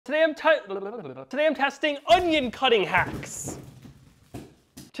Today I'm testing onion cutting hacks.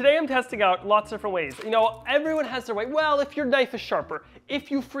 Today I'm testing out lots of different ways. You know, everyone has their way. Well, if your knife is sharper, if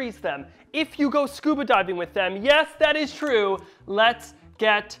you freeze them, if you go scuba diving with them, yes, that is true. Let's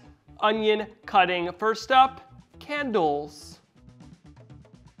get onion cutting. First up, candles.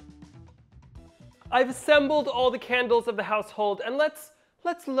 I've assembled all the candles of the household, and let's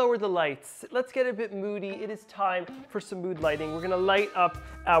lower the lights. Let's get a bit moody. It is time for some mood lighting. We're gonna light up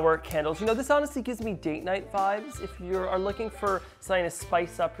our candles. You know, this honestly gives me date night vibes. If you are looking for something to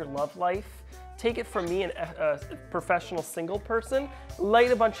spice up your love life, take it from me, a professional single person.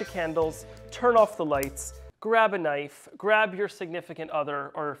 Light a bunch of candles, turn off the lights, grab a knife, grab your significant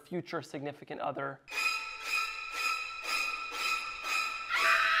other or future significant other.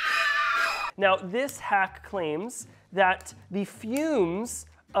 Now, this hack claims that the fumes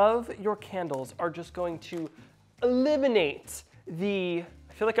of your candles are just going to eliminate I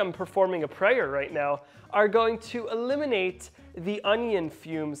feel like I'm performing a prayer right now, are going to eliminate the onion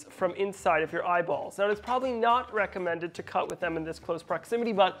fumes from inside of your eyeballs. Now, it's probably not recommended to cut with them in this close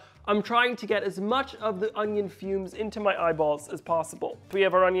proximity, but I'm trying to get as much of the onion fumes into my eyeballs as possible. We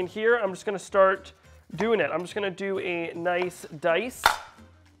have our onion here. I'm just gonna start doing it. I'm just gonna do a nice dice.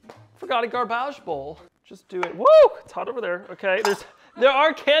 Forgot a garbage bowl. Just do it. Woo! It's hot over there. Okay, there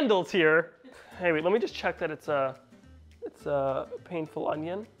are candles here. Hey, wait, let me just check that it's a painful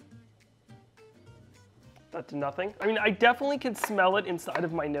onion. That did nothing. I mean, I definitely can smell it inside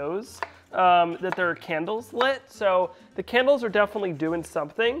of my nose that there are candles lit. So the candles are definitely doing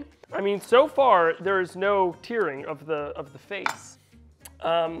something. I mean, so far there is no tearing of the face.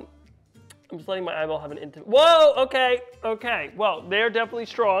 I'm just letting my eyeball have an intimate. Whoa! Okay. Well, they're definitely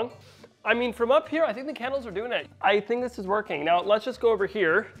strong. I mean, from up here, I think the candles are doing it. I think this is working. Now, let's just go over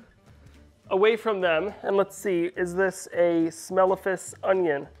here, away from them, and let's see, is this a smellifus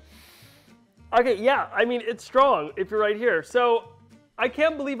onion? Okay, yeah, I mean, it's strong if you're right here. So, I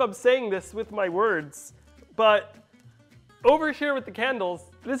can't believe I'm saying this with my words, but over here with the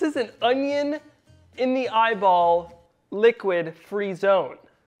candles, this is an onion in the eyeball liquid-free zone.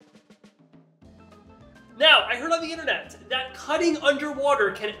 Now, I heard on the internet that cutting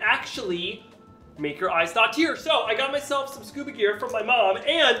underwater can actually make your eyes not tear. So I got myself some scuba gear from my mom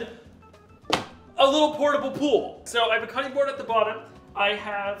and a little portable pool. So I have a cutting board at the bottom. I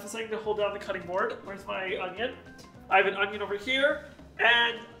have something to hold down the cutting board. Where's my onion? I have an onion over here.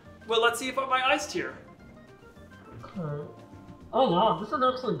 And, well, let's see if my eyes tear. Okay. Oh wow, this is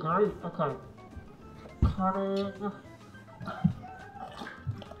actually great. Okay. Cutting.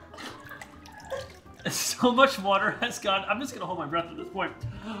 So much water has gone. I'm just gonna hold my breath at this point.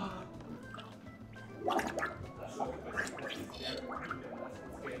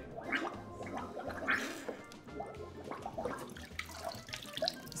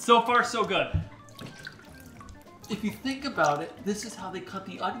 So far, so good. If you think about it, this is how they cut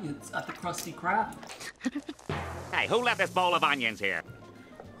the onions at the Krusty Krab. Hey, who left this bowl of onions here?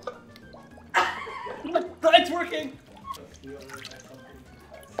 It's working!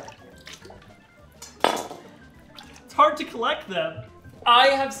 It's hard to collect them. I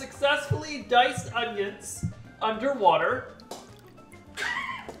have successfully diced onions underwater.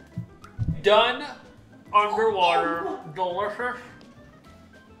 Done underwater. Delicious.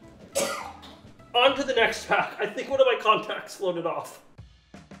 On to the next pack. I think one of my contacts floated off.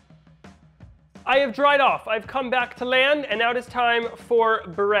 I have dried off. I've come back to land, and now it is time for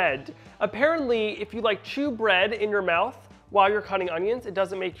bread. Apparently, if you like chew bread in your mouth while you're cutting onions, it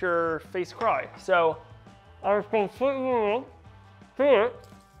doesn't make your face cry. So I've been sitting here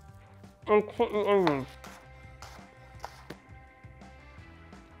and cutting onions.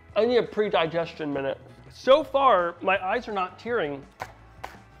 I need a pre-digestion minute. So far, my eyes are not tearing.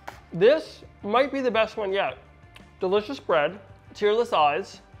 This might be the best one yet. Delicious bread, tearless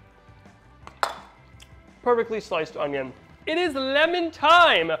eyes, perfectly sliced onion. It is lemon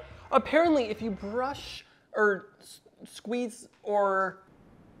time. Apparently, if you brush or squeeze or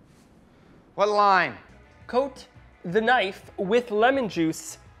What line? coat the knife with lemon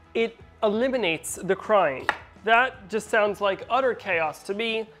juice, it eliminates the crying. That just sounds like utter chaos to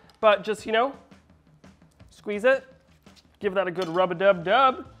me, but just, you know, squeeze it, give that a good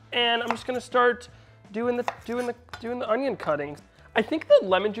rub-a-dub-dub, and I'm just gonna start doing the onion cutting. I think the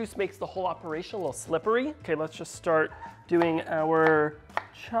lemon juice makes the whole operation a little slippery. Okay, let's just start doing our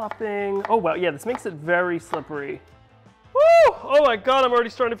chopping. Oh wow, yeah, this makes it very slippery. Woo! Oh my God, I'm already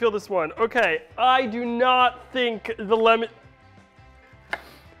starting to feel this one. Okay, I do not think the lemon,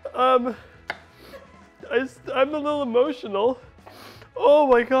 I'm a little emotional. Oh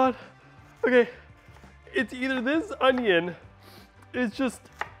my God. Okay, it's either this onion is just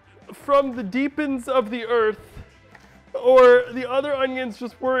from the deep ends of the earth, or the other onions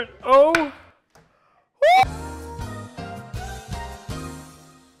just weren't. Oh.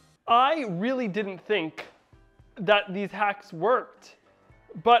 I really didn't think that these hacks worked,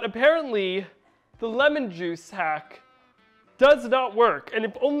 but apparently the lemon juice hack does not work, and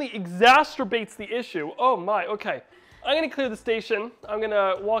it only exacerbates the issue. Oh my, okay. I'm gonna clear the station. I'm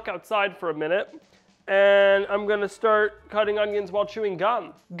gonna walk outside for a minute, and I'm gonna start cutting onions while chewing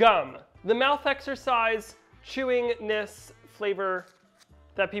gum. Gum, the mouth exercise, chewingness flavor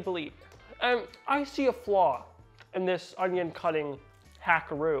that people eat. And I see a flaw in this onion cutting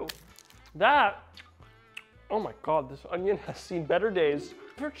hackaroo. That, oh my God, this onion has seen better days.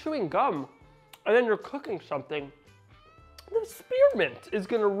 If you're chewing gum and then you're cooking something, the spearmint is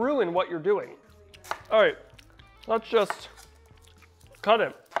gonna ruin what you're doing. All right, let's just cut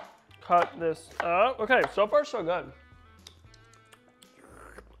it. Cut this up. Okay, so far so good.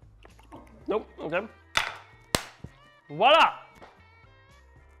 Nope, okay. Voila!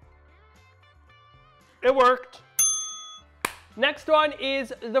 It worked. Next one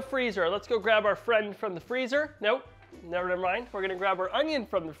is the freezer. Let's go grab our friend from the freezer. Nope, never mind. We're gonna grab our onion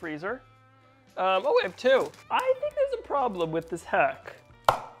from the freezer. Oh, we have two. I think there's a problem with this hack.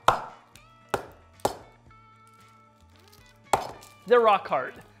 They're rock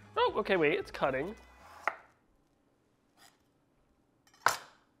hard. Oh, okay, wait, it's cutting.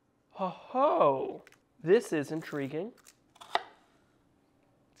 Ho-ho, this is intriguing.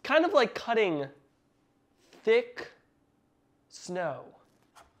 It's kind of like cutting thick snow.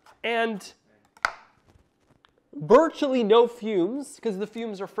 And virtually no fumes, because the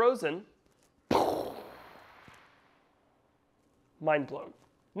fumes are frozen. Mind blown.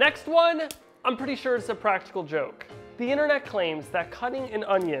 Next one, I'm pretty sure it's a practical joke. The internet claims that cutting an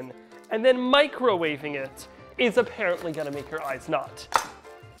onion and then microwaving it is apparently gonna make your eyes not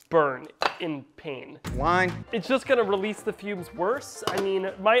burn in pain. Line. It's just gonna release the fumes worse. I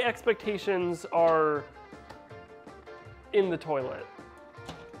mean, my expectations are in the toilet.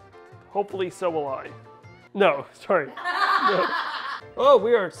 Hopefully so will I. No, sorry. No. Oh,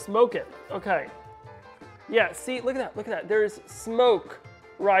 we are smoking. Okay. Yeah, see, look at that, look at that. There's smoke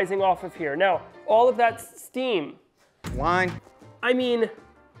rising off of here. Now, all of that steam. Line. I mean,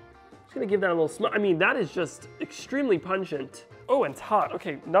 just gonna give that a little smoke. I mean, that is just extremely pungent. Oh, and it's hot.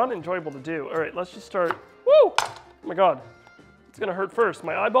 Okay, not enjoyable to do. All right, let's just start. Woo! Oh my God. It's gonna hurt first.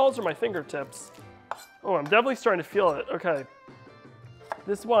 My eyeballs or my fingertips? Oh, I'm definitely starting to feel it. Okay.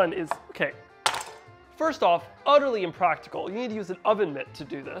 This one is, okay. First off, utterly impractical. You need to use an oven mitt to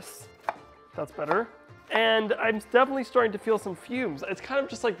do this. That's better. And I'm definitely starting to feel some fumes. It's kind of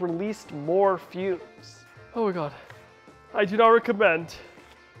just like released more fumes. Oh my God. I do not recommend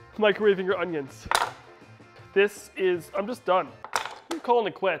microwaving your onions. This is, I'm just done. I'm calling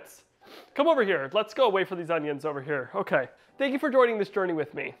it quits. Come over here. Let's go away from these onions over here. Okay. Thank you for joining this journey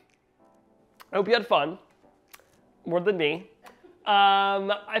with me. I hope you had fun. More than me. If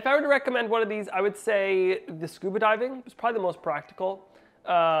I were to recommend one of these, I would say the scuba diving was probably the most practical.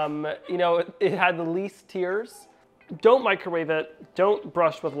 You know, it had the least tears. Don't microwave it. Don't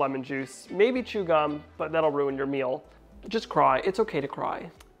brush with lemon juice. Maybe chew gum, but that'll ruin your meal. Just cry. It's okay to cry.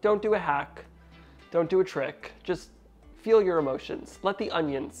 Don't do a hack. Don't do a trick. Just feel your emotions. Let the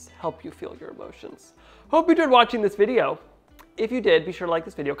onions help you feel your emotions. Hope you enjoyed watching this video. If you did, be sure to like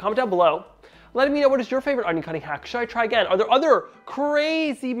this video. Comment down below. Let me know, what is your favorite onion cutting hack? Should I try again? Are there other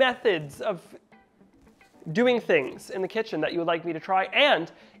crazy methods of doing things in the kitchen that you would like me to try?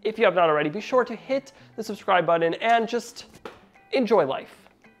 And if you have not already, be sure to hit the subscribe button and just enjoy life.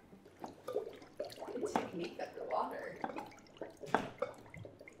 Technique underwater.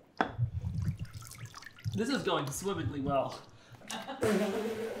 This is going swimmingly well.